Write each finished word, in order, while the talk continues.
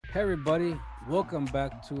Hey, everybody, welcome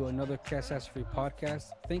back to another Cast Free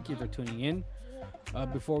podcast. Thank you for tuning in.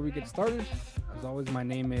 Before we get started, as always, my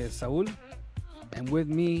name is Saul, and with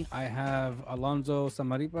me I have Alonso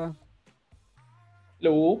Samaripa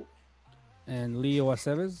Hello. and Leo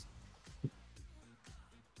Aceves.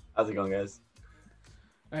 How's it going, guys?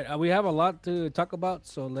 All right, we have a lot to talk about,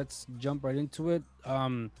 so let's jump right into it.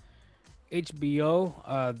 HBO,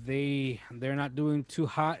 they're not doing too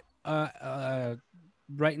hot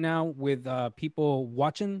right now with people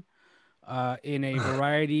watching. In a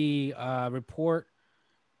Variety report,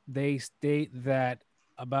 they state that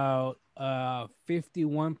about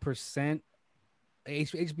 51%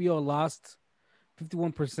 HBO lost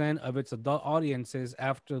 51% of its adult audiences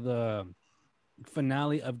after the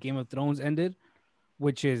finale of Game of Thrones ended,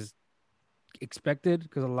 which is expected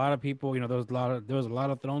because a lot of people, there was a lot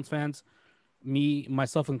of Thrones fans, me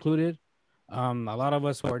myself included. A lot of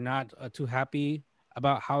us were not too happy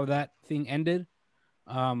about how that thing ended.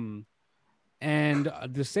 Um, And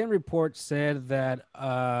the same report said that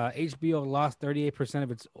HBO lost 38%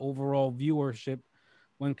 of its overall viewership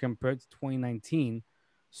when compared to 2019.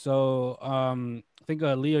 So I think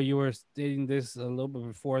Leo, you were stating this a little bit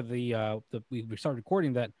before we started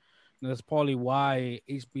recording that that's probably why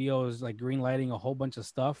HBO is like greenlighting a whole bunch of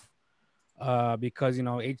stuff because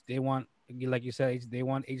they want, like you said, they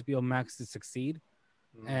want HBO Max to succeed,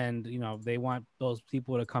 and they want those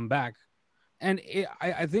people to come back. And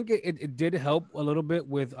I think it did help a little bit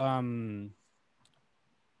with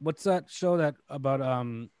what's that show that about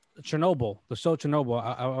Chernobyl, the show Chernobyl.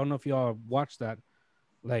 I don't know if y'all watched that.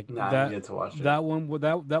 Like Nah, I didn't get to watch it. that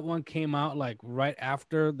one came out like right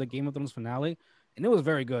after the Game of Thrones finale, and it was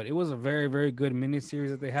very good. It was a very very good miniseries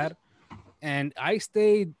that they had, and I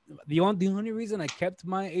stayed. The only reason I kept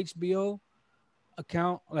my HBO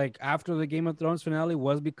account like after the Game of Thrones finale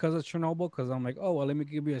was because of Chernobyl. Because I'm like, oh well, let me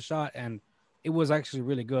give you a shot, and it was actually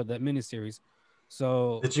really good, that miniseries.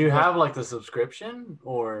 So, Did you have like the subscription,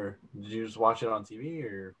 or did you just watch it on TV,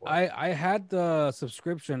 or what? I had the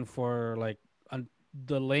subscription for like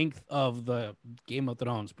the length of the Game of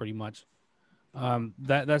Thrones, pretty much.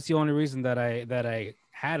 That's the only reason that I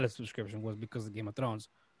had a subscription was because of Game of Thrones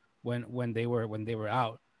when they were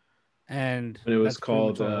out, and And it was that's pretty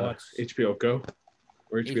much called all I watched. HBO Go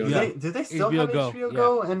or HBO Do Yeah, Now. they still HBO have Go. HBO Yeah,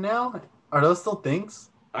 Go? And now are those still things?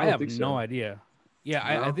 I I don't have think no so. idea. Yeah,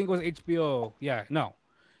 I No. think it was HBO. Yeah, no,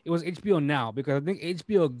 it was HBO Now because I think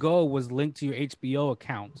HBO Go was linked to your HBO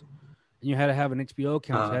account, and you had to have an HBO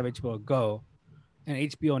account to Uh, have HBO Go, and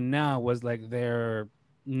HBO Now was like their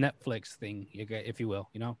Netflix thing, if you will,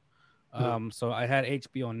 So I had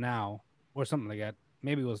HBO Now or something like that.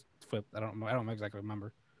 Maybe it was flipped. I don't exactly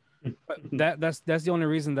remember. But that's the only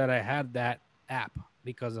reason that I had that app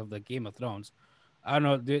because of the Game of Thrones. I don't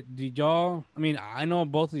know. Did y'all? I mean, I know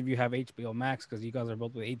both of you have HBO Max because you guys are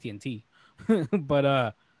both with AT&T.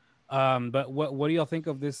 But what do y'all think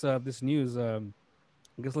of this news? I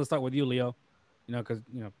guess let's start with you, Leo. Because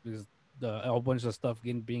there's a whole bunch of stuff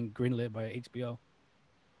being greenlit by HBO.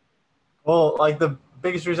 well, like the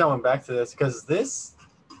biggest reason I went back to this because this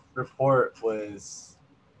report was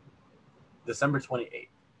December 28th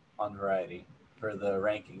on Variety for the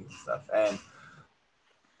rankings and stuff, and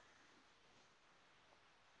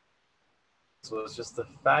so it's just the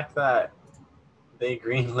fact that they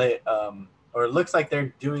greenlit, or it looks like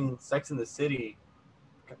they're doing Sex in the City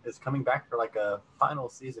is coming back for like a final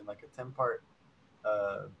season, like a 10-part,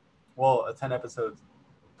 uh, a 10 episode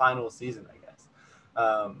final season, I guess.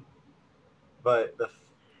 Um, but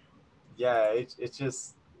yeah, it's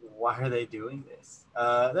just why are they doing this?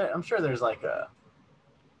 I'm sure there's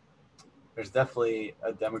definitely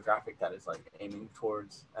a demographic that is like aiming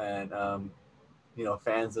towards, and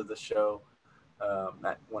fans of the show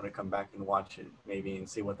that want to come back and watch it maybe and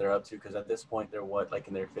see what they're up to because at this point they're what, like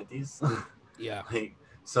in their 50s. Yeah. Like,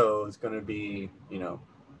 so it's going to be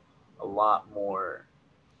a lot more,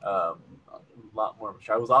 um, a lot more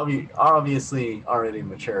mature. I was obviously already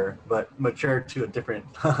mature, but mature to a different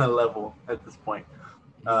level at this point.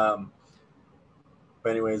 Um, but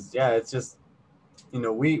anyways, yeah, it's just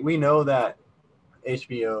we know that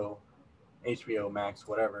HBO, HBO Max,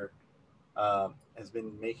 whatever, has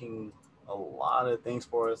been making a lot of things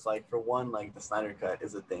for us. Like for one, like the Snyder Cut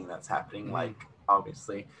is a thing that's happening. Mm-hmm. Like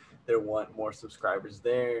obviously, they want more subscribers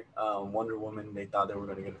there. Wonder Woman, they thought they were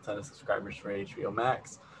going to get a ton of subscribers for HBO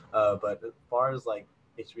Max, but as far as like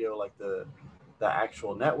HBO, like the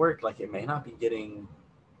actual network, like it may not be getting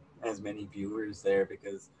as many viewers there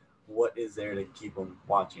because what is there to keep them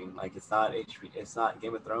watching? Like it's not it's not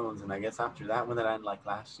Game of Thrones, and I guess after that one that ended like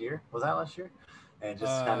last year, was that last year? And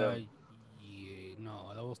just kind Uh, of yeah,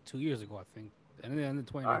 no, that was 2 years ago, I think. And then in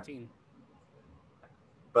 2019.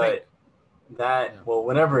 But that, Yeah. well,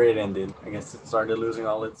 whenever it ended, I guess it started losing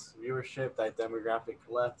all its viewership. That demographic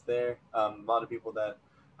left there. A lot of people that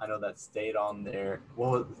I know that stayed on there,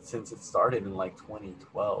 well, since it started in like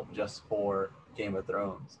 2012, just for Game of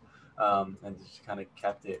Thrones, and just kind of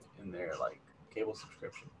kept it in their like cable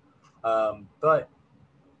subscription. But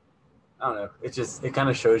I don't know. It kind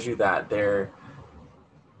of shows you that they're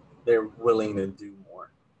willing to do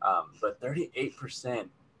more. But 38%,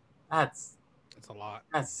 that's It's a lot.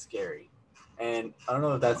 that's scary. And I don't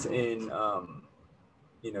know if that's in,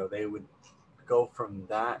 they would go from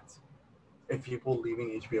that. If people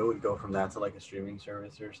leaving HBO would go from that to like a streaming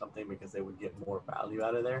service or something because they would get more value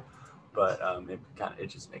out of there. But it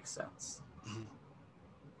just makes sense. Mhm.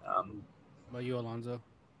 Um, What about you, Alonzo?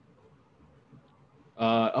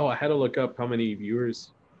 I had to look up how many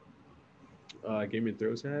viewers Game of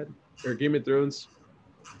Thrones had, or Game of Thrones,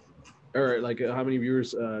 or like how many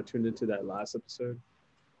viewers tuned into that last episode.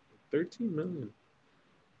 13 million.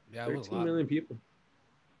 Yeah, it was a 13 lot. million people.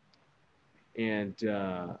 And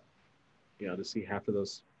to see half of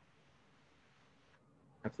those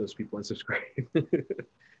people unsubscribe.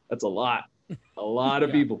 That's a lot. A lot of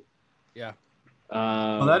Yeah. people. Yeah.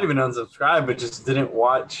 well, not even unsubscribed, but just didn't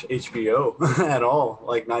watch HBO at all.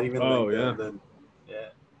 Like not even yeah.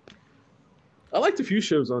 I liked a few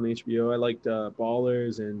shows on HBO. I liked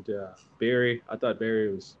Ballers and Barry. I thought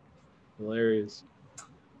Barry was hilarious,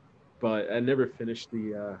 but I never finished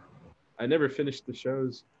the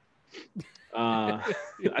shows. I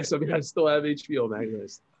still have HBO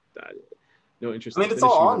Max. No interest. I mean, in it's all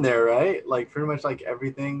finishing on there, right? Like pretty much like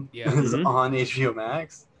everything Yeah. is Mhm. on HBO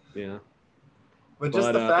Max. Yeah, But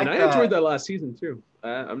just the fact and I that enjoyed that last season too.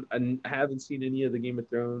 I haven't seen any of the Game of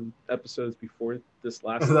Thrones episodes before this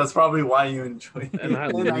last one, that's probably why you enjoy it. and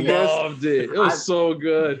I guess loved it. It was so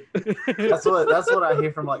good. that's what I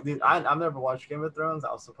hear from like, dude. I've never watched Game of Thrones.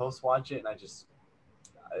 I was supposed to watch it, and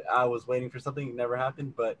I was waiting for something. It never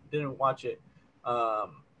happened, but didn't watch it.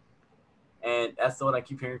 And that's what I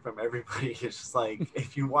keep hearing from everybody. It's just like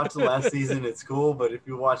if you watch the last season, it's cool, but if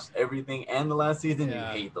you watched everything and the last season,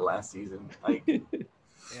 Yeah. you hate the last season. Like,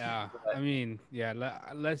 Yeah, I mean, yeah.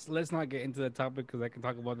 Let's not get into the topic because I can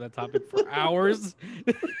talk about that topic for hours.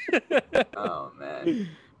 oh man,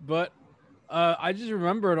 But I just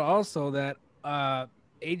remembered also that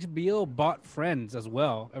HBO bought Friends as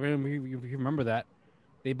well. I mean, if you remember that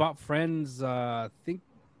they bought Friends. I think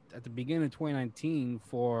at the beginning of 2019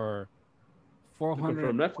 for From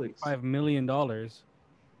Netflix. $425 million.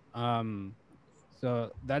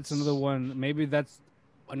 So that's another one. Maybe that's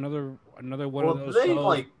another one well, of those they shows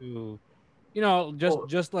like, to, well,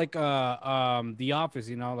 just like The Office.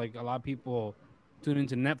 Like a lot of people tune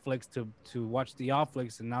into Netflix to watch The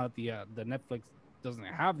Office, and now that the Netflix doesn't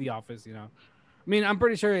have The Office, I mean, I'm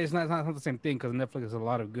pretty sure it's not the same thing because Netflix has a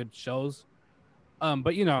lot of good shows.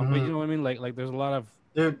 But you mhm. know what I mean. Like there's a lot of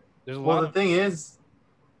dude. there's a Well, lot the of thing is,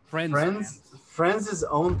 Friends Friends, fans. Friends is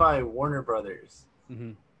owned by Warner Brothers.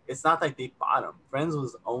 Hmm. It's not like they bought them. Friends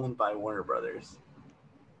was owned by Warner Brothers,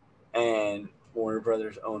 and Warner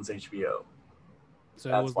Brothers owns HBO. So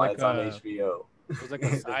it That's was why like it's on a HBO. it was like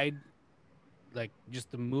a side, like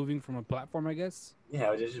just the moving from a platform, I guess.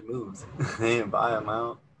 Yeah, it just moved. They didn't buy them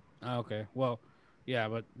out. Oh, okay. Well, yeah,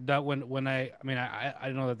 but that when I mean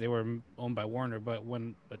I know that they were owned by Warner, but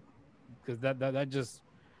because that just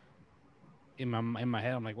in my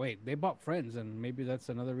head I'm like, wait, they bought Friends, and maybe that's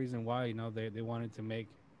another reason why they wanted to make.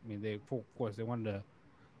 I mean, of course they wanted this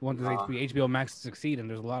Uh, HBO Max to succeed, and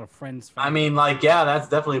there's a lot of Friends I fans. mean, like, yeah, that's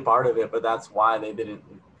definitely part of it, but that's why they didn't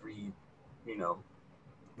you know,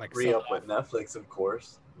 Like re sell up with off. Netflix, of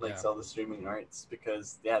course, like Yeah, sell the streaming rights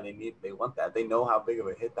because they want that. They know how big of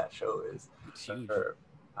a hit that show is, it's huge. or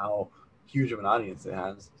how huge of an audience it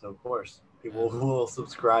has. So of course, people Yeah. will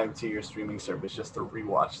subscribe to your streaming service just to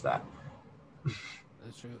rewatch that.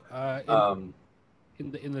 That's true. Um,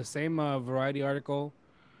 In the same Variety article,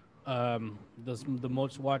 the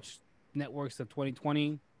most watched networks of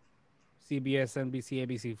 2020: CBS, NBC,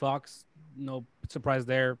 ABC, Fox. No surprise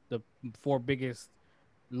there. The four biggest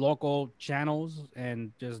local channels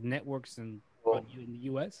and just networks well, in the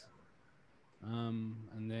U.S. And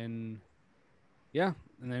then yeah,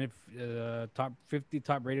 and then if top 50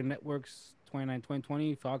 top rated networks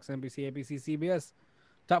 2020, Fox, NBC, ABC, CBS,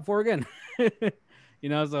 top four again.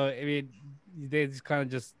 So I mean, they just kind of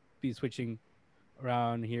just be switching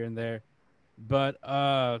around here and there. But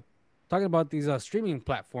talking about these streaming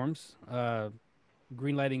platforms,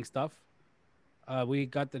 greenlighting stuff, we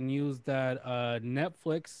got the news that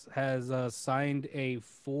Netflix has signed a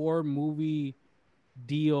 4-movie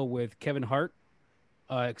deal with Kevin Hart.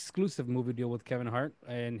 exclusive movie deal with Kevin Hart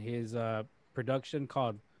and his production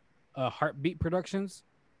called Heartbeat Productions.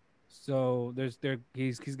 So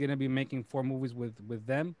he's gonna be making four movies with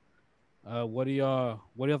them. What do y'all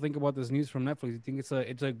think about this news from Netflix? You think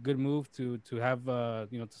it's a good move to have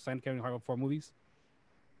to sign Kevin Hart with four movies?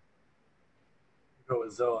 Go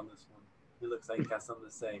with Zoe on this one. He looks like he got something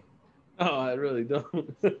to say. Oh, I really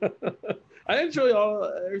don't. I enjoy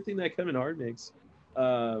everything that Kevin Hart makes.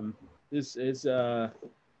 This is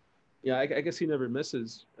yeah, I guess he never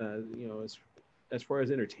misses. As far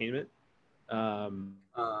as entertainment. Uh,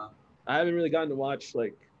 I haven't really gotten to watch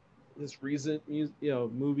like this recent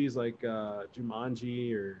movies like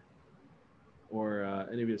Jumanji or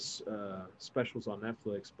any of his specials on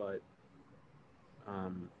Netflix, but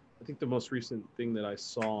I think the most recent thing that I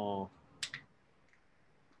saw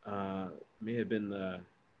uh, may have been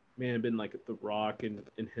like The Rock and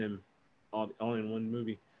him all in one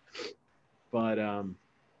movie. But I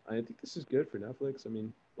think this is good for Netflix. I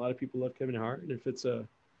mean, a lot of people love Kevin Hart, and if it's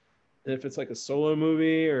like a solo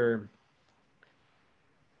movie or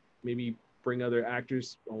maybe bring other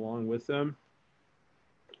actors along with them,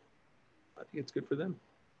 I think it's good for them.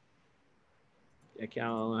 I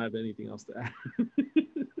don't have anything else to add.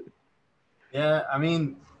 yeah, I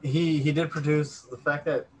mean, he did produce the fact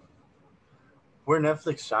that where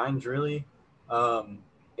Netflix shines really um,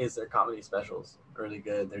 is their comedy specials. Really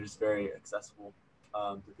good. They're just very accessible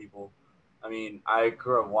to people. I mean, I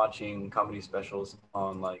grew up watching comedy specials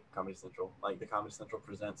on like Comedy Central, like the Comedy Central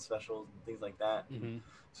Presents specials and things like that. Mm-hmm.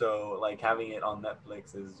 So like having it on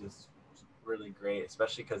Netflix is just really great,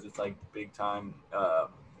 especially because it's like big time,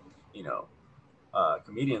 you know,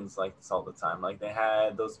 comedians like this all the time. Like they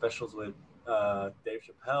had those specials with Dave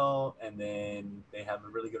Chappelle, and then they have a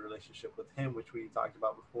really good relationship with him, which we talked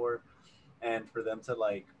about before. And for them to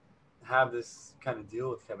like have this kind of deal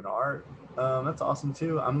with Kevin Hart, that's awesome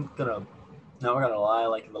too. I'm not gonna lie,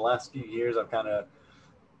 like in the last few years, I've kind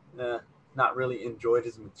of not really enjoyed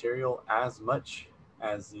his material as much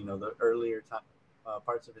as the earlier time,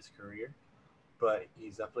 parts of his career. But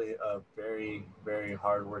he's definitely a very very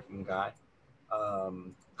hardworking guy.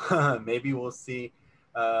 Um, maybe we'll see.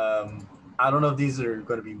 I don't know if these are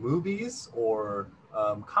going to be movies or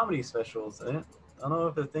comedy specials. I don't know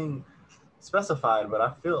if the thing specified, but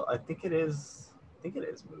I think it is. I think it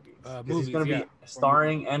is movies because he's Movies, going to yeah, be for movies,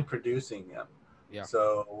 starring and producing them. yeah.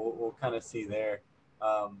 So we'll kind of see there.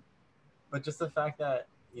 Um, but just the fact that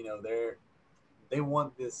they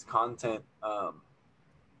want this content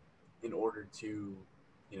in order to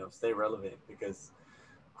stay relevant because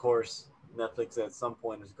of course Netflix at some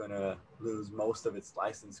point is going to lose most of its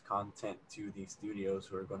licensed content to these studios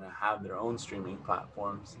who are going to have their own streaming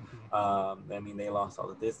platforms. Mm-hmm. I mean, they lost all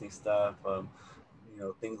the Disney stuff.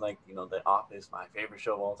 Things like The Office, my favorite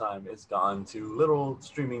show of all time, is gone to little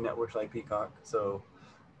streaming networks like Peacock. So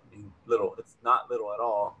little, it's not little at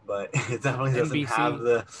all, but it definitely doesn't have NBC,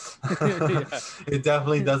 the yeah, it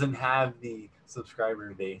definitely doesn't have the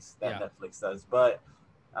subscriber base that yeah. Netflix does. But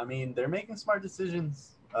I mean, they're making smart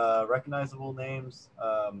decisions, recognizable names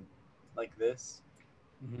like this,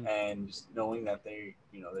 Mm-hmm. and just knowing that they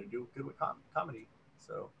do good with comedy.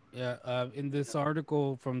 So Yeah, in yeah. this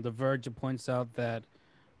article from The Verge, it points out that,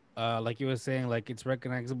 like you were saying, like it's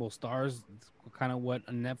recognizable stars. It's kind of what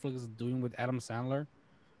Netflix is doing with Adam Sandler,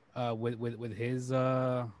 with his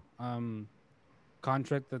um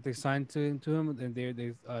contract that they signed to him. And they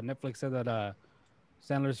Netflix said that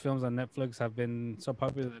Sandler's films on Netflix have been so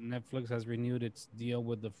popular that Netflix has renewed its deal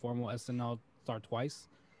with the former SNL star twice.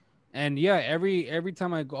 And yeah, every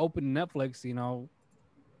time I go open Netflix,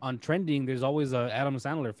 on trending, there's always a Adam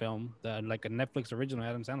Sandler film, like a Netflix original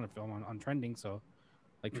Adam Sandler film on trending. So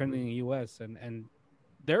like Mhm. trending in the U.S. and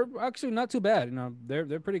they're actually not too bad.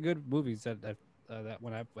 They're pretty good movies that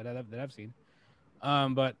I've seen.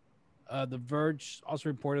 But The Verge also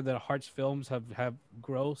reported that Hart's films have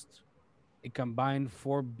grossed a combined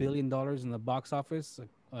 $4 billion in the box office,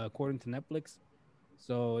 according to Netflix.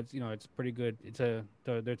 So it's pretty good.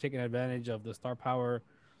 They're taking advantage of the star power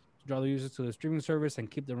to draw the users to the streaming service and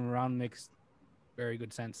keep them around makes very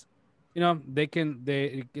good sense.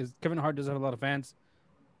 Because Kevin Hart does have a lot of fans,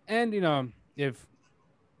 and if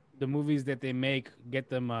the movies that they make get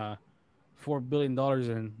them $4 billion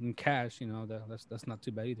in cash, that's not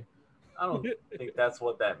too bad either. I don't think that's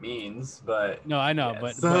what that means, but No, I know,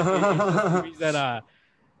 but yes. it just means that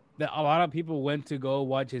a lot of people went to go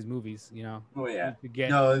watch his movies, Oh yeah. to get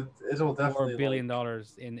No, it'll four definitely billion like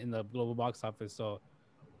dollars in the global box office. So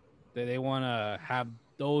they want to have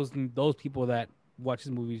those people that watch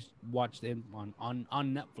his movies watch them on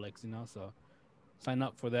Netflix. So sign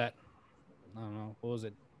up for that. I don't know, what was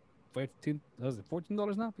it, 15. Was it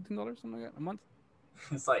 $14 now? $15, something like that a month.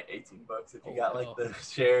 It's like $18 if you Oh, got like hell. the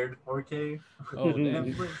shared 4K Oh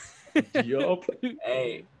damn. Netflix. Yup.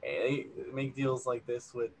 Hey, they make deals like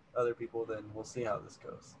this with other people, then we'll see how this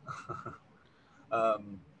goes.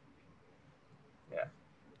 um, yeah.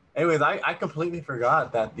 Anyways, I completely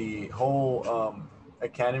forgot that the whole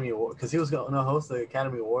Academy Award, because he was going to host the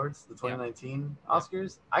Academy Awards, the 2019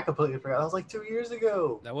 Oscars. I completely forgot. That was like 2 years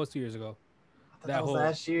ago. That was 2 years ago. I thought that was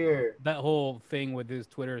last year. That whole thing with his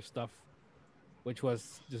Twitter stuff, which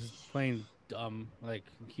was just plain dumb. Like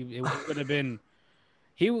it would have been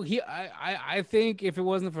I think if it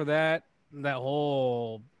wasn't for that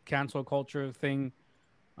whole cancel culture thing,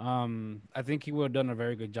 I think he would have done a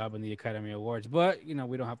very good job in the Academy Awards. But we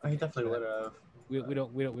don't have to. He get into definitely that. would have. We Probably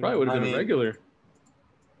don't. would have I been a mean- regular.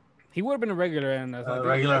 He would have been a regular and I think,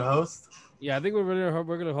 Regular host. Yeah, I think we're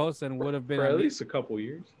regular host and would have been For at least a couple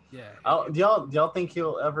years. Yeah. Do y'all think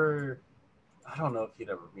he'll ever? I don't know if he'd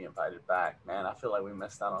ever be invited back, man. I feel like we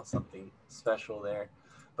missed out on something special there.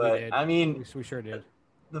 But did. I mean, we sure did.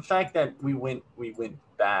 the fact that we went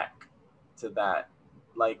back to that,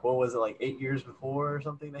 like what was it, like 8 years before or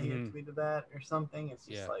something that he had tweeted that or something. It's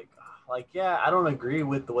just yeah, I don't agree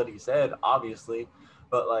with what he said, obviously,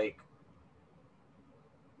 but like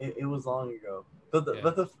it was long ago. But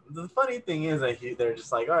the funny thing is that they're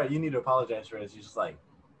just like, all right, you need to apologize for this. He's just like,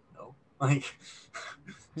 no, like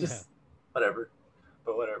just whatever,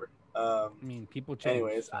 but whatever. I mean, people change.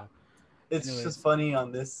 Anyways, so. It's just funny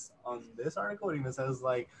on this article. It even says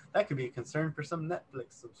like that could be a concern for some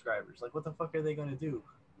Netflix subscribers. Like, what the fuck are they gonna do?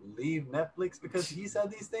 Leave Netflix because he said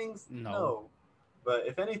these things? No. But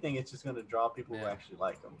if anything, it's just gonna draw people who actually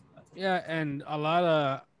like him. Yeah, and a lot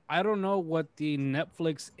of I don't know what the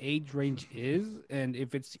Netflix age range is, and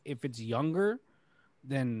if it's younger,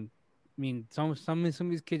 then I mean some of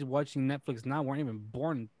these kids watching Netflix now weren't even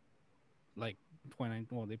born like 29.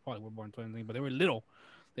 Well, they probably were born 29, but they were little.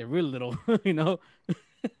 They're really little,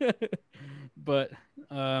 but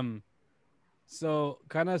so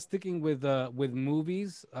kind of sticking with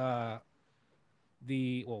movies,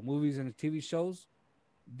 movies and TV shows,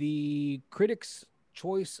 the Critics'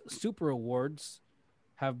 Choice Super Awards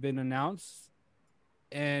have been announced,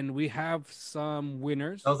 and we have some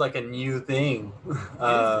winners. That was like a new thing.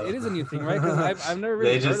 It is a new thing, right? Because I've never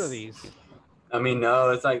really heard of these. I mean,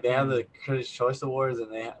 no, it's like they have the Critics' Choice Awards, and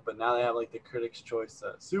but now they have like the Critics' Choice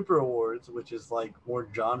Super Awards, which is like more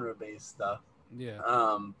genre-based stuff. Yeah.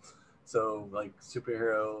 So like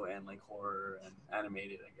superhero and like horror and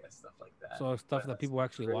animated, I guess, stuff like that. So stuff that people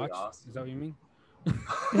actually watch. Awesome. Is that what you mean?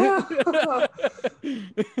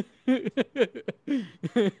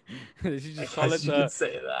 You should just call it the.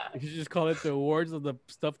 Say that. You should just call it the awards of the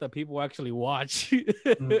stuff that people actually watch.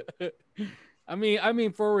 I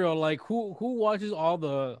mean, for real. Like, who watches all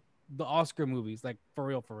the Oscar movies? Like, for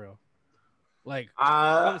real. Like,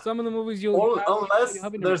 some of the movies unless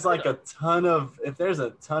there's like a ton of, if there's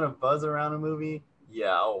a ton of buzz around a movie,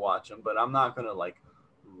 yeah, I'll watch them. But I'm not gonna like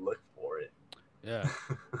look for it. Yeah.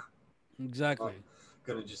 Exactly. I'm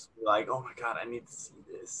gonna just be like, oh my god, I need to see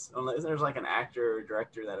this. Unless there's like an actor or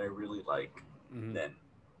director that I really like, then.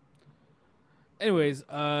 Anyways,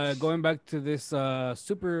 going back to this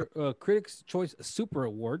Super Critics' Choice Super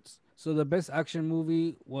Awards. So the best action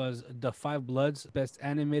movie was The Five Bloods. Best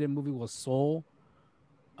animated movie was Soul.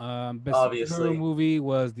 Best superhero movie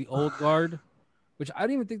was The Old Guard, which I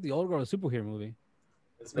didn't even think The Old Guard was a superhero movie.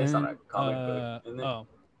 It's based on a comic book. Isn't it? Oh,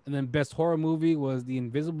 and then best horror movie was The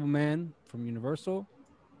Invisible Man from Universal.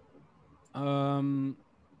 And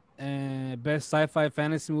best sci-fi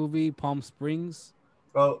fantasy movie, Palm Springs.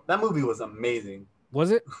 Bro, that movie was amazing. Was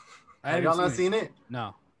it? Have y'all not seen it?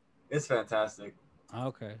 No. It's fantastic.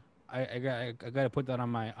 Okay. I gotta put that on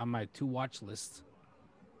my to watch list.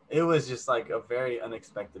 It was just like a very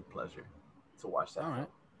unexpected pleasure to watch that. All right.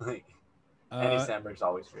 Like, Andy Samberg's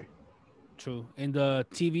always great. True. In the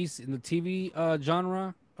TV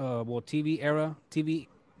genre, TV era, TV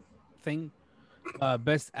thing,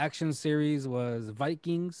 best action series was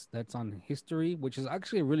Vikings. That's on History, which is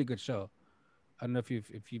actually a really good show. I don't know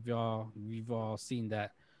if you've all seen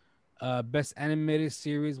that. Best animated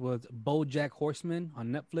series was BoJack Horseman on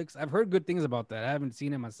Netflix. I've heard good things about that. I haven't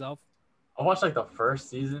seen it myself. I watched like the first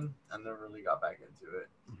season. I never really got back into it,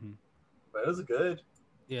 but it was good.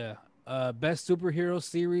 Yeah. Best superhero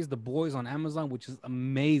series, The Boys on Amazon, which is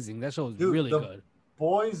amazing. That show is really good.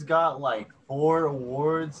 Boys got like 4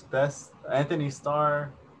 awards. Best Anthony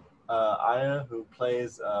Starr, Aya, who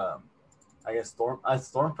plays I guess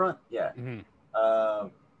Stormfront. Yeah.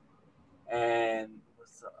 And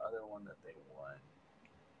what's the other one that they won?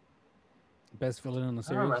 Best villain in the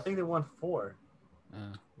series. I think they won 4.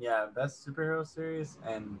 Yeah, best superhero series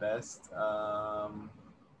and best villain.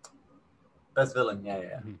 Yeah, yeah,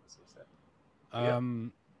 yeah. Mhm. That's what you said. Yep.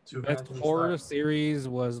 Two Best Phantom horror Slide. series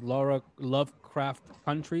was Laura Lovecraft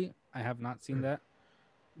Country. I have not seen that.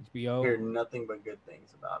 HBO. Hear nothing but good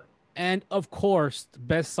things about it. And of course,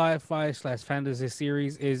 best sci-fi slash fantasy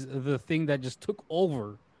series is the thing that just took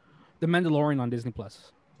over, The Mandalorian on Disney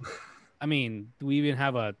Plus. I mean, do we even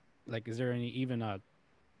have a like? Is there any even a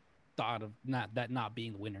thought of not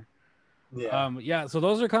being the winner? Yeah. Yeah. So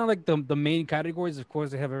those are kind of like the main categories. Of course,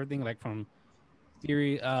 they have everything like from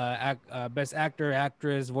series, best actor,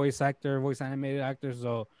 actress, voice actor, voice animated actor.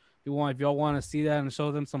 So if y'all want to see that and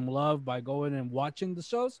show them some love by going and watching the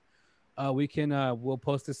shows, we can we'll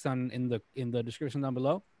post this on in the description down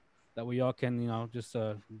below. That way y'all can just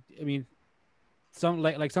I mean some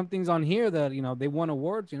like some things on here that they won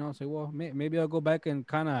awards. Say well maybe I'll go back and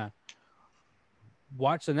kind of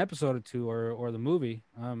watch an episode or two or the movie.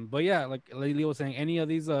 But yeah, like Leo was saying, any of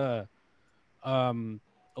these um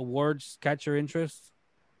awards catch your interest?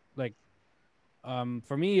 Like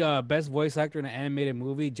for me, best voice actor in an animated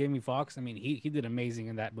movie, Jamie Foxx. I mean, he did amazing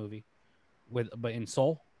in that movie. But in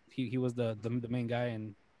Soul, he was the main guy,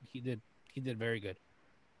 and he did very good.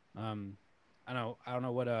 Um, I don't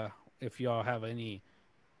know what if y'all have anything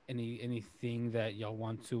that y'all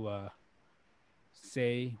want to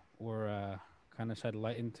say or kind of shed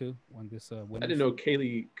light into when this I didn't know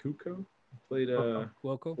Kaylee Kuko played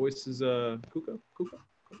Cuoco. voices Kuko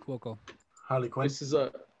Cuoco. Harley Quinn. voices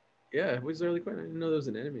yeah, voices Harley Quinn. I didn't know there was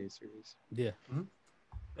an animated series. Yeah.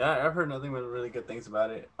 Yeah, I've heard nothing but really good things about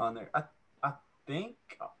it on there. I think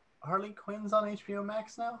Harley Quinn's on HBO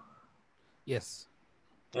Max now. Yes.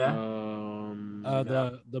 Yeah.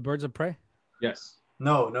 The Birds of Prey. Yes,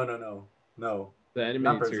 No. the Not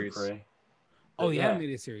animated Birds series. of Prey. Oh, the yeah,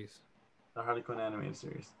 animated series. the Harley Quinn animated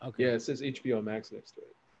series. Okay. Yeah, it says HBO Max next to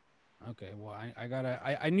it. Okay. Well,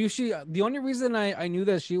 I knew she. The only reason I knew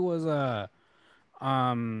that she was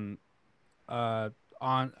um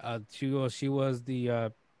on she was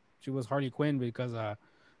Harley Quinn because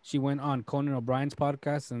she went on Conan O'Brien's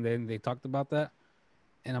podcast and then they talked about that,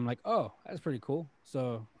 and I'm like, oh, that's pretty cool.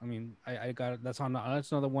 So I mean, I got that's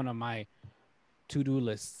another one of my to-do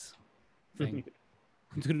lists thing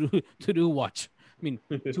to do watch. I mean,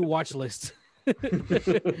 to watch list.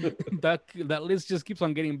 that list just keeps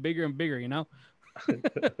on getting bigger and bigger, Yeah.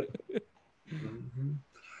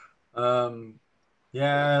 I'm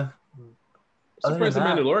Other surprised the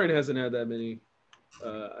than that- Mandalorian hasn't had that many.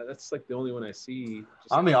 That's like the only one I see.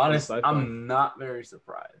 Just I'll be on honest. sci-fi. I'm not very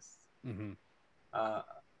surprised. Mhm.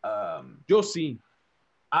 Josine.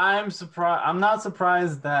 I'm surprised. I'm not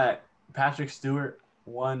surprised that Patrick Stewart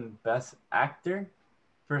won Best Actor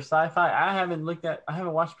for sci-fi. I haven't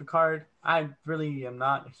watched Picard. I really am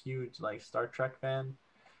not a huge like Star Trek fan,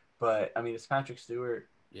 but I mean it's Patrick Stewart,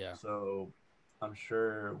 Yeah. so I'm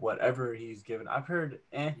sure whatever he's given, I've heard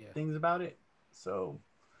Yeah. things about it. So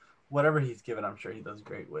whatever he's given, I'm sure he does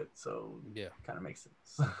great with. So Yeah. kind of makes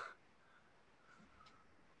sense.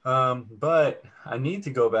 But I need to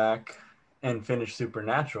go back and finish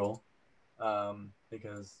Supernatural,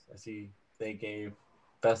 because I see they gave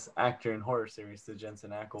Best Actor in Horror Series to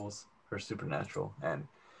Jensen Ackles for Supernatural, and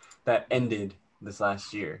that ended this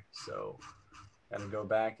last year. So gotta go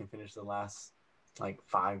back and finish the last like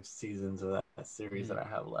 5 seasons of that series that I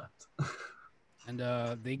have left. And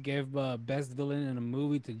they gave best villain in a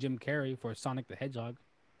movie to Jim Carrey for Sonic the Hedgehog.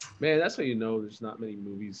 Man, that's how you know there's not many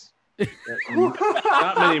movies.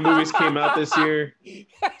 Not many movies came out this year.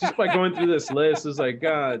 Just by going through this list, it's like,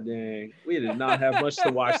 God dang, we did not have much to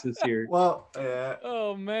watch this year. Well, yeah.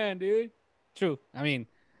 Oh man, dude. True. I mean,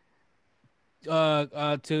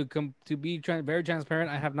 to be very transparent,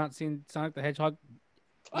 I have not seen Sonic the Hedgehog.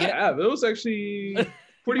 I have. It was actually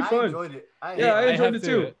pretty I fun. enjoyed it. I enjoyed it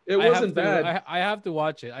too. It wasn't bad. I have to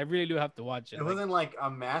watch it. I really do have to watch it. It wasn't like a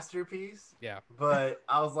masterpiece. Yeah. But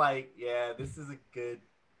I was like, yeah, this is a good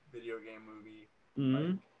video game movie. Mhm.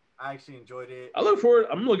 Like, I actually enjoyed it. I'm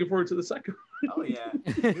looking forward to the second. Oh yeah,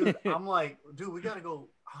 dude. I'm like, dude, we gotta go.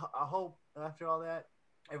 I hope after all that,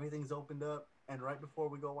 everything's opened up, and right before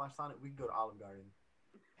we go watch Sonic, we can go to Olive Garden.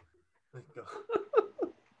 Let's go.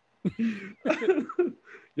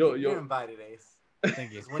 You're invited, Ace.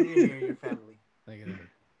 Thank you. 'Cause when you're here, you're family. Thank you.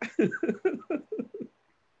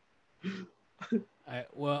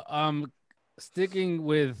 Well, sticking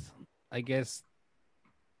with, I guess,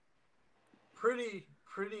 Pretty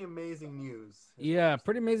amazing news. yeah,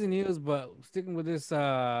 pretty amazing news. But sticking with this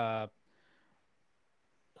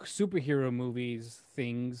superhero movies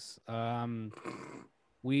things,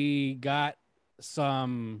 we got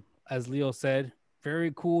some, as Leo said,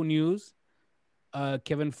 very cool news.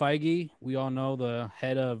 Kevin Feige, we all know the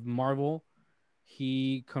head of Marvel,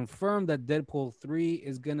 he confirmed that Deadpool 3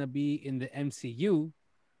 is gonna be in the MCU,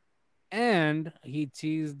 and he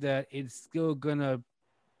teased that it's still gonna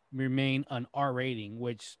remain an R rating,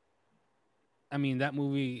 which I mean that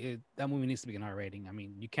movie needs to be an R rating. I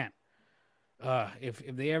mean, you can't if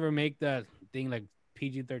they ever make that thing like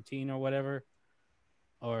PG-13 or whatever,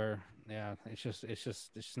 or yeah, it's just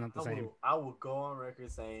not the same. I will go on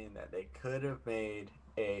record saying that they could have made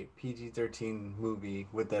a PG-13 movie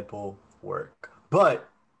with Deadpool work, but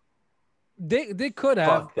They could have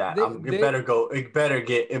fuck that. It they better go. It better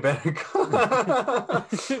get. It better go.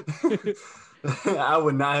 I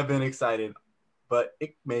would not have been excited, but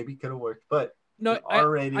it maybe could have worked. But no, R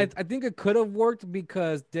rated. I think it could have worked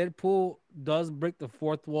because Deadpool does break the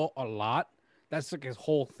fourth wall a lot. That's like his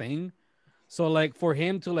whole thing. So like for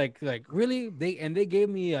him to like really they gave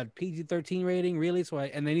me a PG-13 rating really, so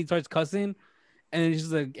and then he starts cussing and it's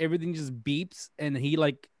just like everything just beeps and he's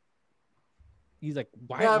like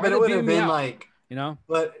why Yeah, why but are it they would have beeping me been out? like. You know?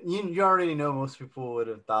 But you already know most people would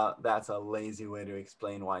have thought that's a lazy way to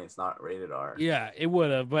explain why it's not rated R. Yeah, it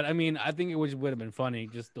would have, but I mean, I think it would have been funny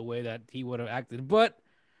just the way that he would have acted. But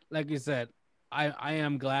like you said, I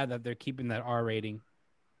am glad that they're keeping that R rating.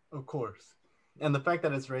 Of course. And the fact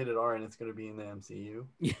that it's rated R and it's going to be in the MCU.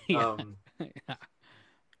 Yeah. Yeah.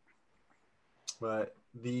 But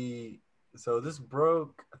so this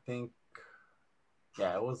broke, I think,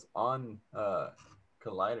 yeah, it was on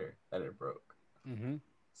Collider that it broke. Mm-hmm.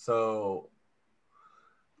 So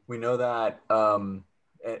we know that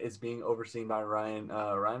it's being overseen by Ryan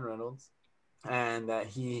Reynolds, and that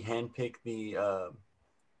he handpicked the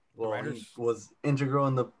he was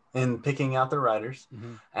integral in picking out the writers,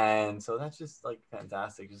 and so that's just like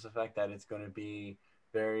fantastic. Just the fact that it's going to be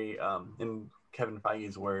very in Kevin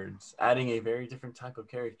Feige's words, adding a very different type of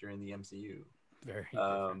character in the MCU. Very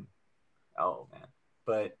different. Oh man,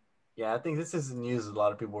 but yeah, I think this is news a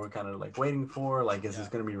lot of people were kind of like waiting for. Like, is this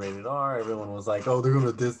going to be rated R? Everyone was like, oh, they're going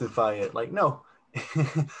to Disneyfy it. Like, no,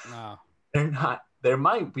 No, they're not. There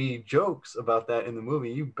might be jokes about that in the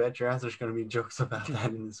movie. You bet your ass there's going to be jokes about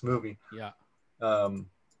that in this movie. Yeah.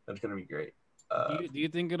 That's going to be great. Do you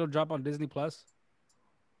think it'll drop on Disney Plus?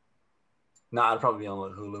 Nah, it'd probably be on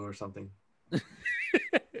like Hulu or something.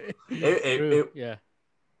 Yeah.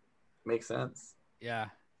 Makes sense. Yeah.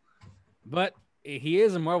 But he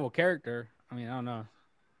is a Marvel character. I mean, I don't know.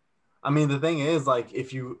 I mean, the thing is, like,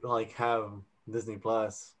 if you like have Disney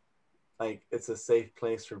Plus, like, it's a safe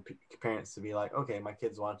place for parents to be like, okay, my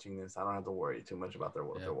kid's watching this. I don't have to worry too much about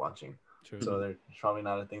what they're watching. True. So they're probably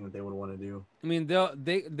not a thing that they would want to do. I mean, I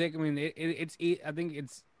mean, I think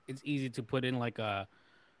it's easy to put in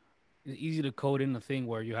it's easy to code in the thing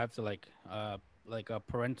where you have to like a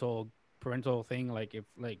parental thing. Like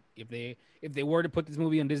if they were to put this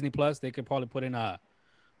movie on Disney Plus, they could probably put in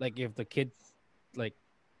like if the kid like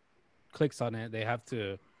clicks on it, they have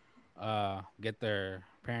to get their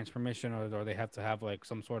parents' permission, or they have to have like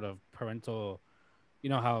some sort of parental. You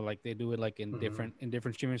know how like they do it like in different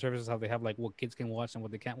streaming services, how they have like what kids can watch and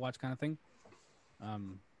what they can't watch kind of thing.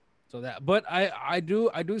 So that, but I do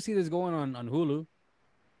see this going on Hulu.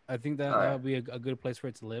 I think that would be a good place for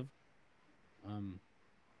it to live.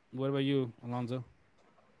 What about you, Alonzo?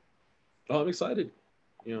 Oh, I'm excited.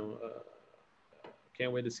 You know,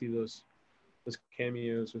 can't wait to see those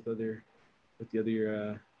cameos with the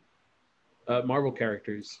other Marvel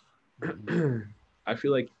characters. I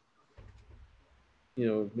feel like, you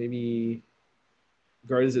know, maybe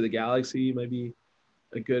Guardians of the Galaxy might be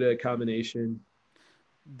a good combination.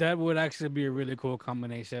 That would actually be a really cool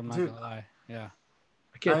combination. I'm not gonna lie. Yeah.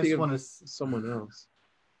 I can't think of someone else.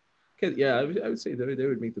 Yeah, I would say they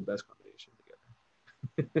would make the best combination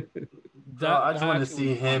together. I just want to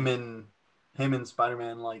see him and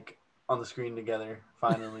Spider-Man like on the screen together.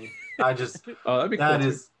 Finally, I just that'd be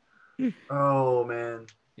cool. Oh man,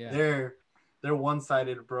 yeah, their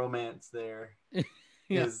one-sided bromance there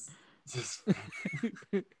is just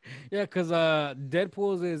yeah, because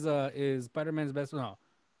Deadpool's is Spider-Man's best. No,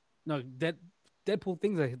 Deadpool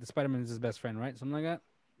thinks that the Spider-Man is his best friend, right? Something like that.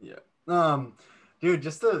 Yeah. Dude,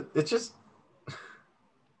 it's just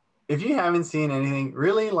if you haven't seen anything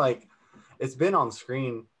really, like, it's been on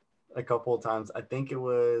screen a couple of times. I think it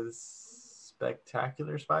was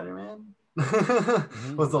Spectacular Spider-Man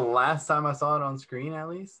was the last time I saw it on screen, at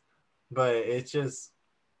least. But it's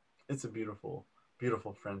a beautiful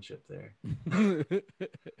friendship there.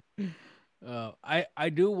 I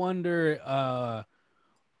do wonder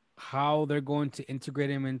how they're going to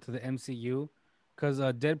integrate him into the MCU, because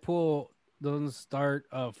Deadpool doesn't start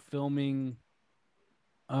filming.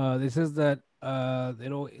 This is that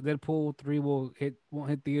Deadpool 3 won't hit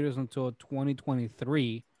theaters until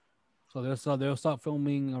 2023. So they'll start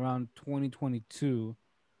filming around 2022.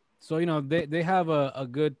 So they have a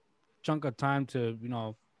good chunk of time to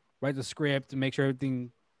write the script to make sure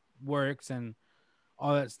everything works and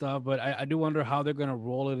all that stuff. But I do wonder how they're gonna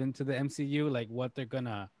roll it into the MCU, like what they're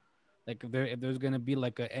gonna like if there's gonna be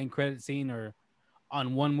like an end credit scene or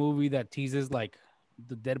on one movie that teases like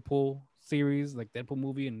the Deadpool series, like Deadpool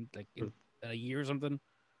movie in a year or something.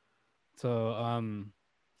 So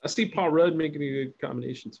I see Paul Rudd making a good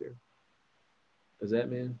combination too. Is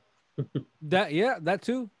that man? that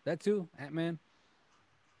too Ant-Man.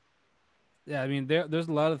 Yeah, I mean there's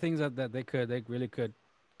a lot of things that they really could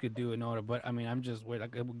do in order, but I mean I'm just like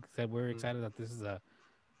I said, we're excited that this is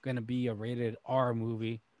gonna be a rated R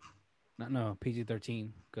movie, not no PG-13,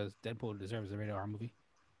 because Deadpool deserves a rated R movie.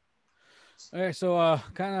 All right, so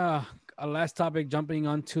kind of a last topic, jumping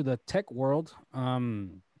onto the tech world.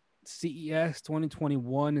 CES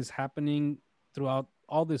 2021 is happening throughout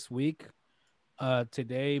all this week.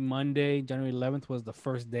 Today, Monday, January 11th, was the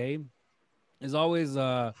first day. As always,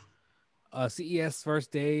 CES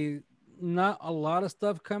first day, not a lot of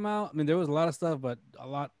stuff come out. I mean, there was a lot of stuff, but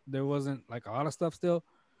there wasn't like a lot of stuff still.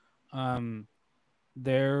 Um,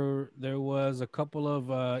 there was a couple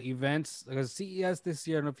of events because CES this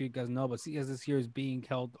year, I don't know if you guys know, but CES this year is being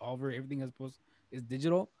held over everything is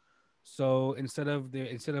digital. So instead of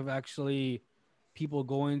actually people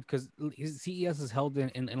going, because CES is held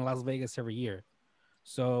in Las Vegas every year.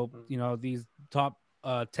 So these top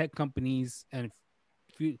tech companies and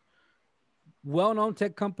few well-known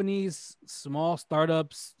tech companies, small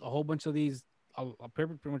startups, a whole bunch of these,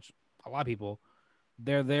 pretty much a lot of people,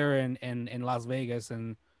 they're there in Las Vegas,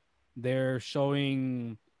 and they're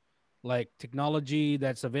showing like technology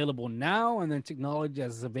that's available now and then technology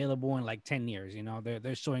that's available in like 10 years.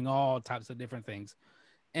 They're showing all types of different things,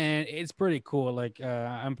 and it's pretty cool. Like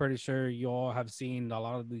I'm pretty sure you all have seen a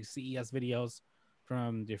lot of these CES videos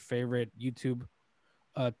from your favorite YouTube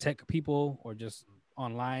tech people, or just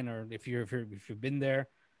online, or if you've been there.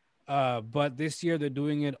 But this year they're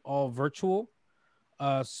doing it all virtual.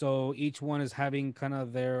 So each one is having kind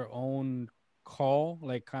of their own call,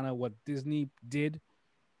 like kind of what Disney did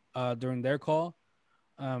during their call.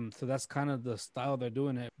 So that's kind of the style they're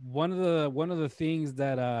doing it. One of the things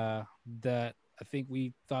that I think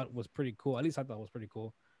we thought was pretty cool, at least I thought was pretty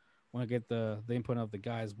cool when I get the input of the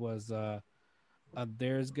guys, was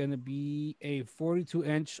there's gonna be a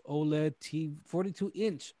 42-inch OLED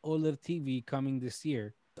TV coming this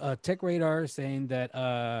year. Tech Radar saying that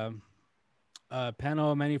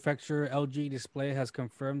panel manufacturer LG Display has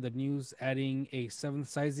confirmed the news, adding a seventh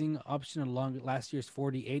sizing option along last year's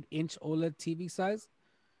 48-inch OLED TV size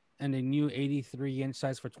and a new 83-inch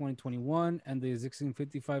size for 2021, and the existing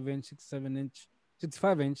 55-inch, 67-inch,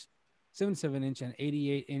 65-inch, 77-inch, and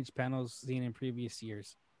 88-inch panels seen in previous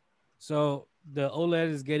years. So the OLED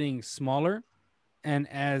is getting smaller, and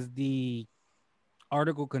as the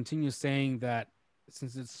article continues saying that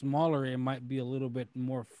since it's smaller, it might be a little bit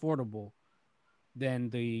more affordable than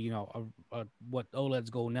the what OLEDs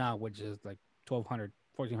go now, which is like $1,200,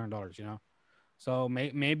 $1,400. So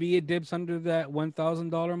maybe it dips under that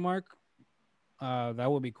 $1,000 mark. That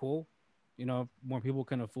would be cool. More people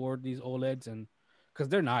can afford these OLEDs, and because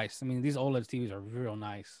they're nice. I mean, these OLED TVs are real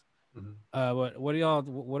nice. Mm-hmm. But what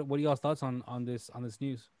are y'all's thoughts on this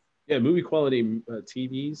news? Yeah, movie quality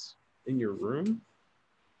TVs in your room.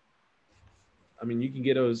 I mean, you can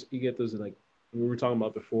get those. You get those in, like we were talking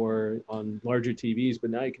about before, on larger TVs, but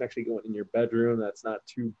now you can actually go in your bedroom. That's not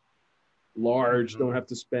too large. Mm-hmm. Don't have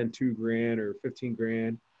to spend $2,000 or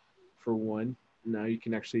 $15,000 for one. Now you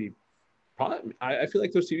can actually probably. I feel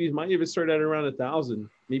like those TVs might even start at around 1,000,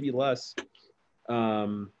 maybe less.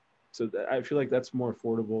 So I feel like that's more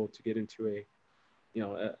affordable to get into an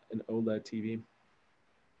OLED TV,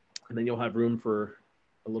 and then you'll have room for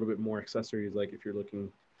a little bit more accessories. Like if you're looking,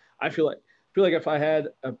 I feel like if I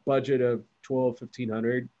had a budget of 1,200,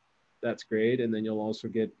 1,500, that's great. And then you'll also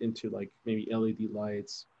get into like maybe LED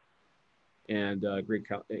lights and great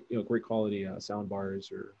quality sound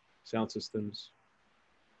bars or sound systems.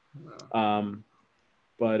 But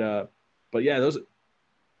yeah, those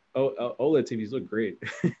OLED TVs look great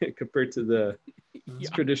compared to the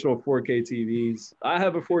traditional 4K TVs. I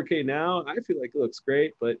have a 4K now. I feel like it looks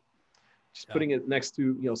great, but just putting it next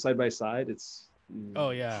to side by side, it's Oh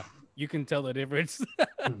yeah, you can tell the difference.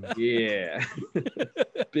 yeah,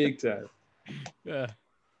 big time. Yeah.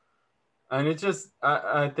 And it's just,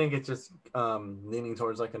 I think it's just leaning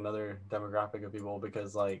towards like another demographic of people,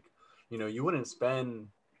 because like, you wouldn't spend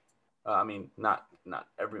I mean, not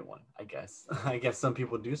everyone, I guess. I guess some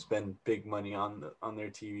people do spend big money on their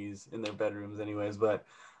TVs in their bedrooms, anyways. But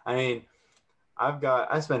I mean,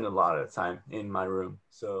 I spend a lot of time in my room,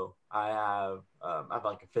 so I have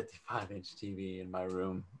like a 55-inch TV in my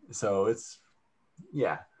room, so it's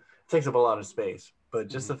yeah, it takes up a lot of space. But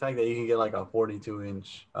just the fact that you can get like a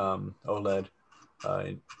 42-inch OLED, uh,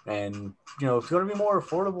 and it's going to be more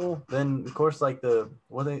affordable than, of course, like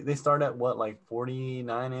they start at what, like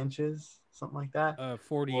 49 inches, something like that,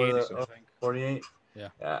 for 48, the I think. 48. Yeah.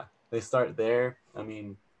 Yeah, they start there. I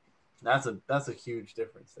mean, that's a huge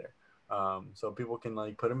difference there. So people can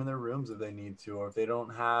like put them in their rooms if they need to, or if they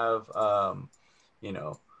don't have, you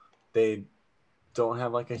know, they don't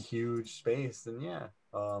have like a huge space, then yeah,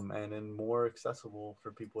 and then more accessible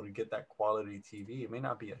for people to get that quality TV. It may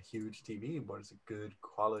not be a huge TV, but it's a good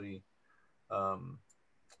quality um,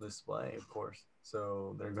 display, of course.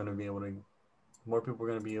 So they're going to be able to, more people are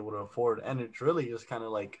going to be able to afford, and it's really just kind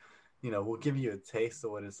of like, we'll give you a taste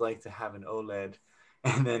of what it's like to have an OLED.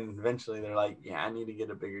 And then eventually they're like, yeah, I need to get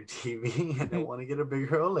a bigger TV, and they want to get a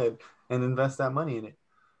bigger OLED and invest that money in it.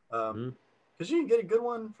 Because you can get a good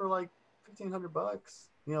one for like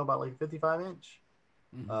 $1,500, about like 55-inch.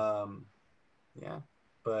 Yeah,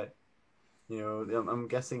 but I'm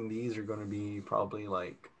guessing these are going to be probably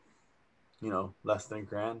like, less than a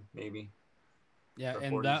grand, maybe. Yeah, For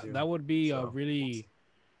and 42. that would be a So really,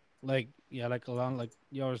 like, yeah, like a lot, like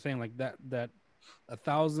you were saying, like that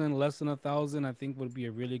 1,000, less than 1,000, I think would be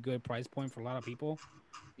a really good price point for a lot of people,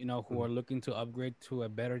 who are looking to upgrade to a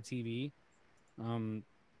better TV. Um,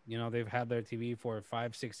 they've had their TV for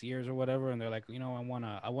 5, 6 years or whatever, and they're like, I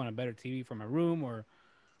want a better TV for my room, or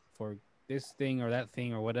for this thing or that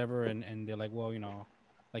thing or whatever, and they're like, well,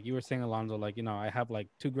 like you were saying, Alonso, like, I have like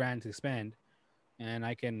 2 grand to spend, and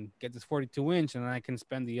I can get this 42-inch, and I can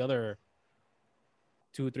spend the other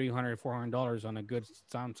two, $300, $400 on a good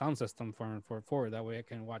sound system for that way I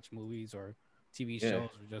can watch movies or TV Yeah, shows,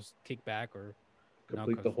 or just kick back, or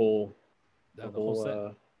complete because the the whole whole set.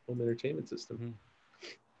 home entertainment system.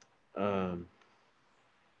 Hmm.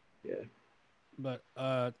 Yeah. But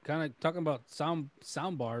kind of talking about sound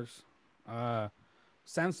bars, uh,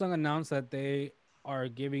 Samsung announced that they are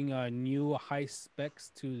giving new high specs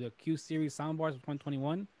to the Q series soundbars of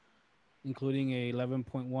 2021, including a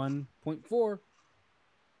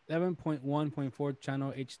 11.1.4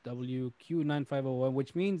 channel HWQ9501,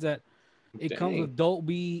 which means that it comes Dang. with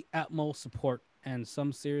Dolby Atmos support and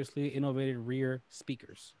some seriously innovative rear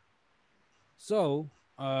speakers. So,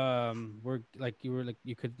 we're like you were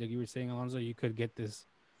saying, Alonso, you could get this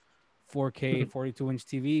 4K 42-inch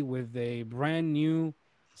TV with a brand new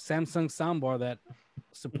Samsung soundbar that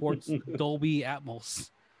supports Dolby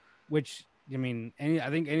Atmos, which, I mean, I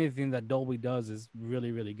think anything that Dolby does is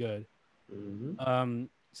really, really good. Hmm.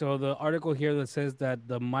 So the article here that says that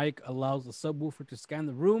the mic allows the subwoofer to scan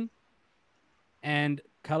the room and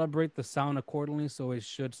calibrate the sound accordingly, so it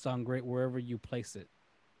should sound great wherever you place it.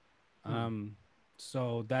 Um,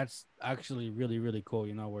 so that's actually really, really cool.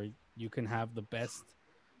 Where you can have the best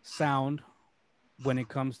sound when it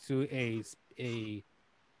comes to a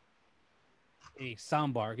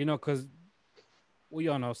sound bar. Because we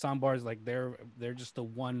all know sound bars, like they're just the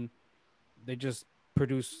one. They just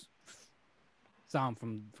produce sound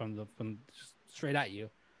from just straight at you.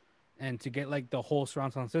 And to get like the whole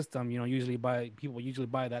surround sound system, people usually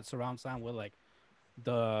buy that surround sound with like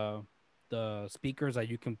the the speakers that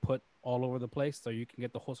you can put all over the place, so you can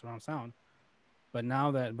get the whole surround sound. But now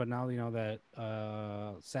that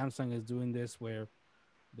Samsung is doing this, where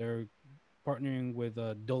they're partnering with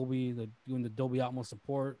Dolby, doing the Dolby Atmos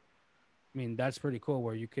support. I mean, that's pretty cool.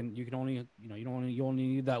 Where you can only, you only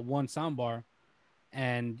need that one sound bar,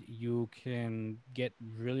 and you can get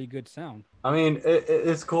really good sound. I mean,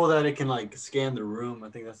 it's cool that it can like scan the room. I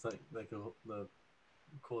think that's like the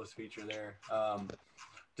coolest feature there.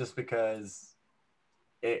 Just because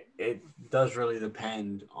it does really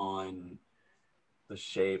depend on the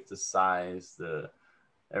shape, the size, the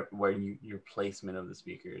where your placement of the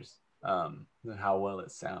speakers, and how well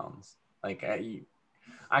it sounds. Like I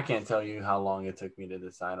can't tell you how long it took me to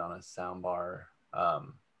decide on a sound bar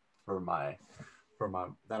for my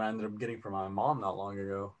that I ended up getting for my mom not long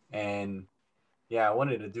ago. And yeah, I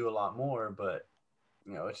wanted to do a lot more, but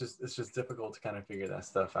it's just difficult to kind of figure that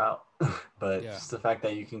stuff out. But Yeah, just the fact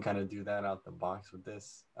that you can kind of do that out the box with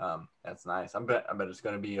this, that's nice. I bet it's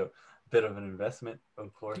going to be a bit of an investment,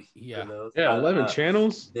 of course, for yeah. those. Yeah, 11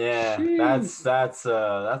 channels. Yeah, Jeez. that's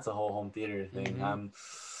a whole home theater thing. Hmm.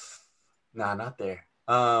 Not there.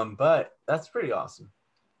 But that's pretty awesome.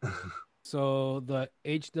 So the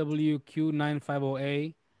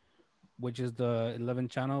HWQ950A which is the 11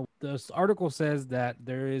 channel. This article says that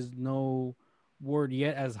there is no word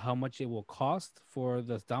yet as how much it will cost for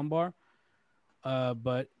the soundbar.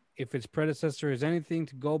 But if its predecessor is anything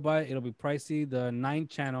to go by, it'll be pricey. The 9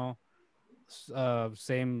 channel,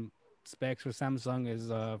 same specs for Samsung, is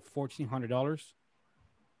 $1,400.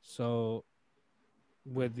 So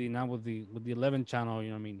with the 11 channel,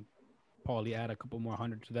 I mean, probably add a couple more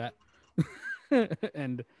hundred to that.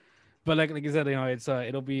 And but like you said, it's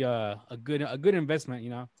it'll be a good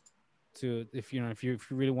investment, to if you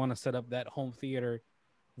really want to set up that home theater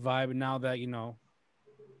vibe now that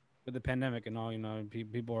with the pandemic and all,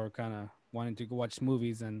 people are kind of wanting to go watch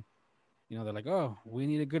movies, and they're like, oh, we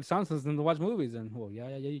need a good sound system to watch movies, and well,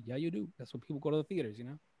 yeah, you do. That's what people go to the theaters,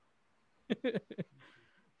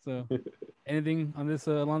 So, anything on this,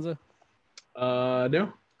 Alonzo?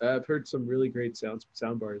 No, I've heard some really great sound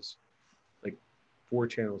bars, like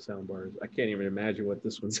 4-channel sound bars. I can't even imagine what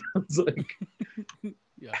this one sounds like.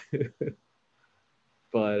 Yeah.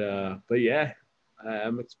 But yeah,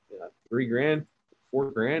 I'm $3,000,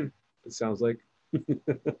 $4,000. It sounds like.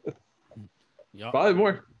 Yeah. Probably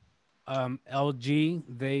more. LG,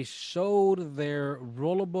 they showed their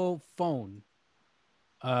rollable phone.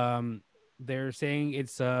 They're saying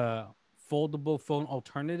it's a foldable phone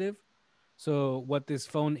alternative. So what this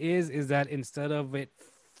phone is that instead of it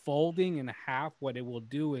folding in half, what it will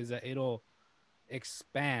do is that it'll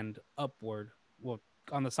expand upward. Well,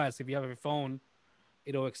 on the side. So if you have a phone,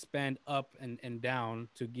 it'll expand up and down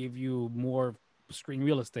to give you more screen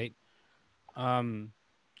real estate.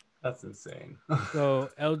 That's insane. So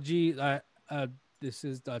LG, this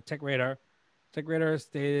is Tech Radar. Tech Radar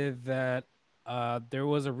stated that there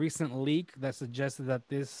was a recent leak that suggested that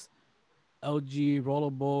this LG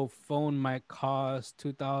rollable phone might cost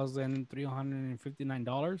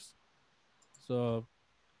 $2,359. So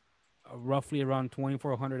roughly around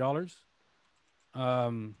 $2,400.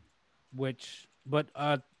 But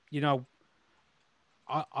a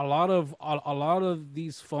lot of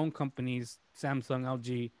these phone companies, Samsung,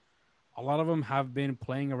 LG, a lot of them have been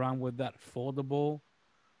playing around with that foldable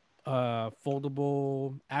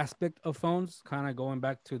aspect of phones, kind of going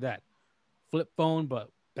back to that flip phone, but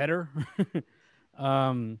better.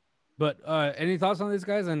 But any thoughts on these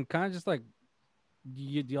guys? And kind of just like,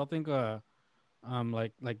 do y'all think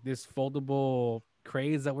like this foldable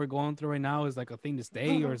craze that we're going through right now is like a thing to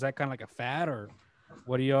stay, or is that kind of like a fad, or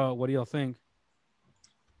what do y'all think?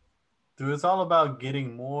 Dude, it's all about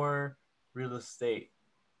getting more real estate,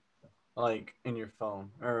 like in your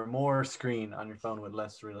phone, or more screen on your phone with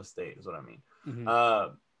less real estate, is what I mean.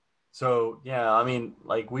 Mm-hmm. So yeah, I mean,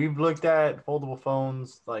 like we've looked at foldable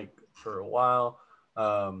phones like for a while.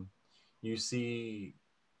 You see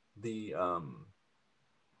the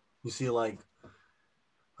like,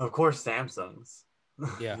 of course, Samsung's.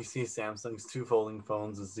 Yeah. You see Samsung's 2 folding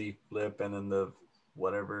phones, the Z Flip, and then the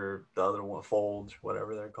whatever the other one, Fold,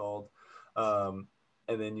 whatever they're called. And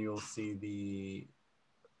then you'll see the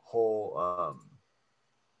whole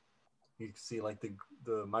you see like the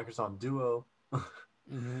Microsoft Duo,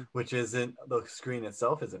 Mm-hmm. which isn't, the screen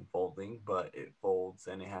itself isn't folding, but it folds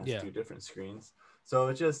and it has Yeah. 2 different screens. So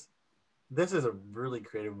it's just, this is a really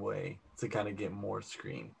creative way to kind of get more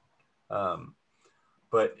screen.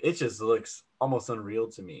 But it just looks almost unreal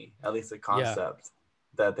to me, at least the concept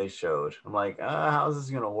that they showed. I'm like, how is this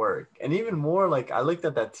gonna work? And even more, like I looked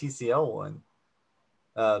at that TCL one,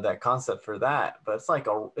 that concept for that, but it's like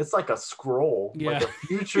a scroll, like a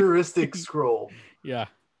futuristic scroll. Yeah.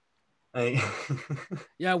 Like,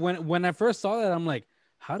 Yeah. When I first saw that, I'm like,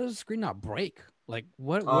 how does the screen not break? Like,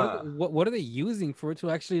 what are they using for it to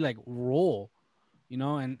actually like roll?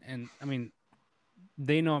 And I mean,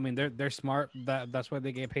 they know. I mean, they're smart. That's why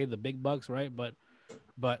they get paid the big bucks, right? But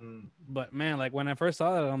man, like when I first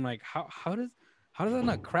saw that, I'm like, how does that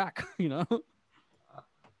not crack?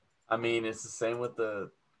 I mean, it's the same with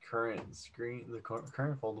the current screen, the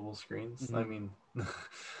current foldable screens. Mm-hmm. I mean,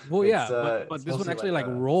 well, yeah, but this one actually like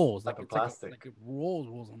rolls, like it's plastic, like it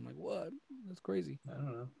rolls. I'm like, what? That's crazy. I don't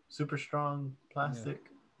know, super strong plastic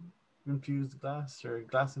infused glass, or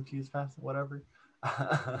glass infused plastic, whatever.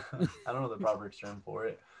 I don't know the proper term for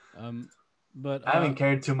it. But I haven't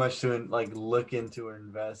cared too much to like look into or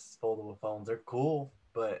invest foldable phones. They're cool,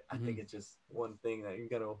 but I think it's just one thing that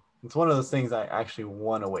it's one of those things I actually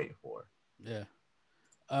want to wait for. Yeah.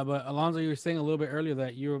 But Alonzo, you were saying a little bit earlier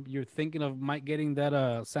that you're thinking of getting that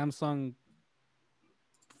Samsung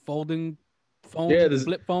folding phone,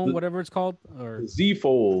 flip phone, whatever it's called, or Z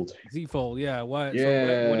Fold. Z Fold. Yeah. What? Yeah.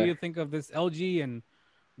 So what do you think of this LG, and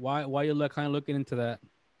why you kind of looking into that?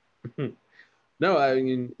 No, I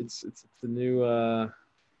mean it's the new. I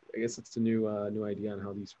guess it's the new idea on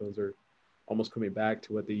how these phones are almost coming back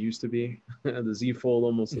to what they used to be. The Z Fold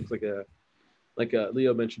almost looks like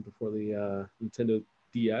Leo mentioned before, the Nintendo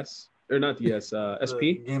DS, or not DS, The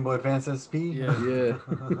SP. Game Boy Advance SP. Yeah.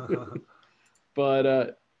 Yeah.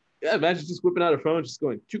 But yeah, imagine just whipping out a phone, just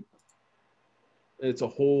going, choop. It's a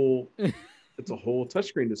whole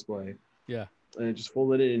touchscreen display, Yeah. and just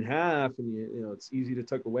folded it in half, and it's easy to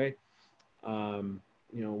tuck away.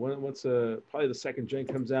 Once probably the second gen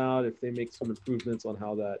comes out, if they make some improvements on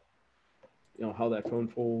how that phone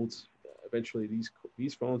folds, eventually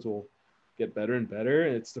these phones will get better and better.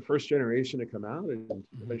 And it's the first generation to come out, and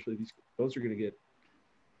eventually these phones are going to get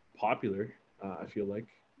popular. I feel like,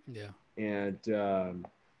 Yeah. and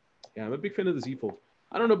yeah, I'm a big fan of the Z Fold.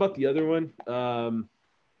 I don't know about the other one.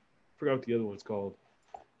 Forgot what the other one's called.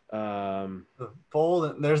 The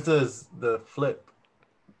Fold. There's the Flip.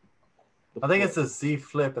 I think it's the Z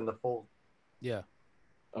Flip and the Fold. Yeah.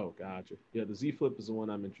 Oh, gotcha. Yeah, the Z Flip is the one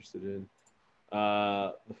I'm interested in.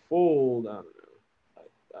 The Fold, I don't know.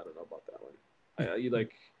 I don't know about that one.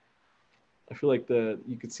 I feel like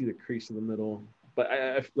you could see the crease in the middle, but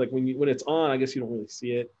I feel like when it's on, I guess you don't really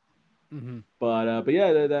see it. Mm-hmm. But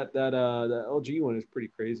yeah, that LG one is pretty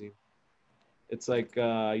crazy. It's like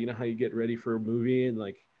you know how you get ready for a movie and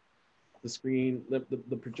like the screen,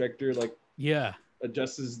 the projector like Yeah.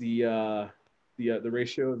 adjusts the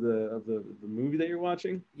ratio of the movie that you're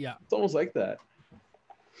watching. Yeah. It's almost like that.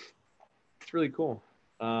 It's really cool.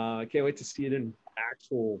 I can't wait to see it in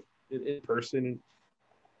in person,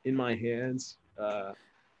 in my hands,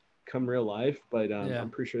 come real life. But Yeah. I'm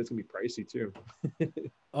pretty sure it's gonna be pricey too.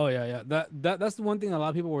 Oh yeah, yeah. That's the one thing a lot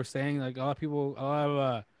of people were saying. Like a lot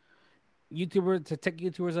of YouTubers, tech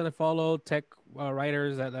YouTubers that I follow, tech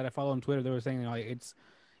writers that I follow on Twitter, they were saying like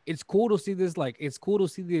it's cool to see this. Like it's cool to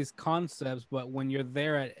see these concepts, but when you're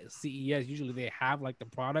there at CES, usually they have like the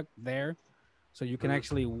product there, so you can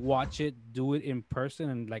actually watch it, do it in person,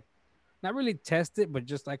 and like not really test it, but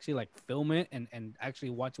just actually like film it and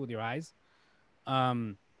actually watch it with your eyes.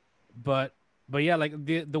 Um, but yeah, like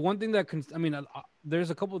the one thing that there's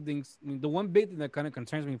a couple of things. I mean, the one big thing that kind of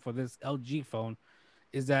concerns me for this LG phone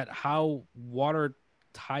is that how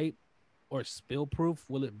watertight or spill proof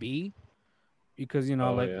will it be? Because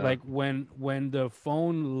Oh yeah. like when the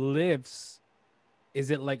phone lifts,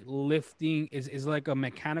 is it like lifting is like a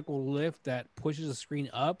mechanical lift that pushes the screen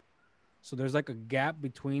up, so there's like a gap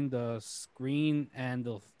between the screen and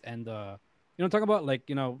the I'm talking about, like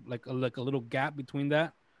like a little gap between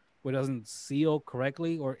that where it doesn't seal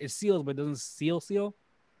correctly, or it seals but it doesn't seal.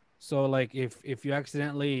 So like if you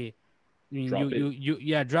accidentally, I mean, Drop it.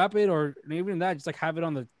 yeah, drop it, or even that, just like have it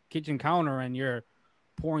on the kitchen counter and you're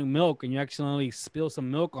pouring milk and you accidentally spill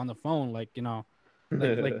some milk on the phone, like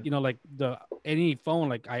like the any phone,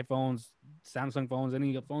 like iPhones, Samsung phones,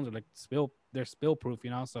 any phones are like they're spill proof,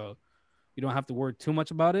 so you don't have to worry too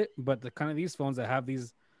much about it. But the kind of these phones that have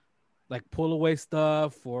these like pull away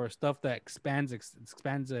stuff or stuff that expands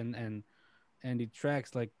and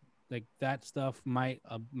detracts, like that stuff might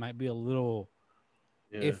be a little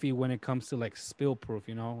Yeah. iffy when it comes to like spill proof,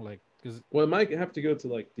 like because Well, it might have to go to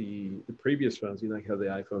like the previous phones. Like how the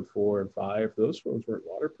iPhone 4 and 5, those phones weren't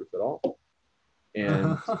waterproof at all.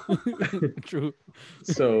 And true.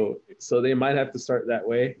 so they might have to start that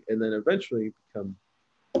way and then eventually become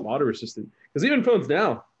water resistant. Because even phones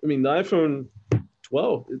now, I mean, the iPhone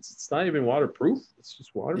 12, it's not even waterproof. It's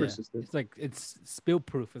just water Yeah, resistant. it's like it's spill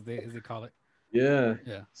proof as they call it. Yeah.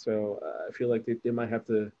 Yeah. So I feel like they might have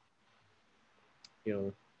to,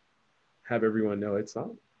 have everyone know it's not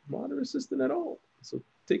water resistant at all. So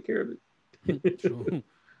take care of it. True.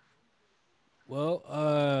 Well,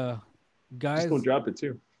 Just don't guys, drop it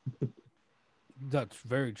too. that's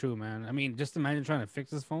very true, man. I mean, just imagine trying to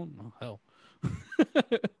fix this phone. Oh hell.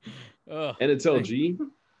 Oh, And it's LG.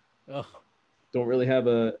 oh, Don't really have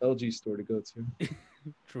a LG store to go to.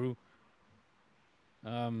 true.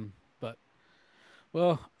 But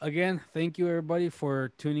well, again, thank you everybody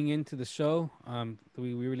for tuning in to the show.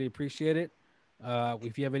 We really appreciate it.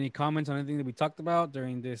 If you have any comments on anything that we talked about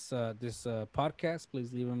during this podcast,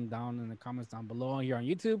 please leave them down in the comments down below here on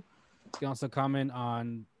YouTube. You can also comment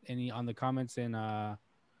on the comments in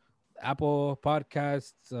Apple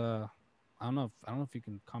Podcasts. I don't know if you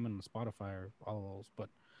can comment on Spotify or all of those, but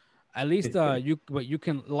at least you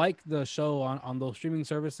can like the show on those streaming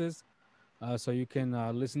services, so you can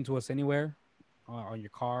listen to us anywhere, on your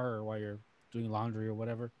car or while you're doing laundry or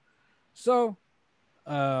whatever. So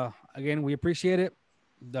again, we appreciate it.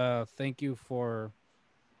 Thank you for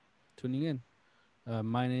tuning in.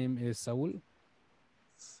 My name is Saul.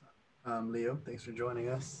 Leo, thanks for joining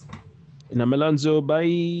us. And I'm Alonzo.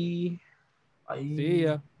 Bye. Bye. See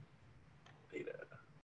ya.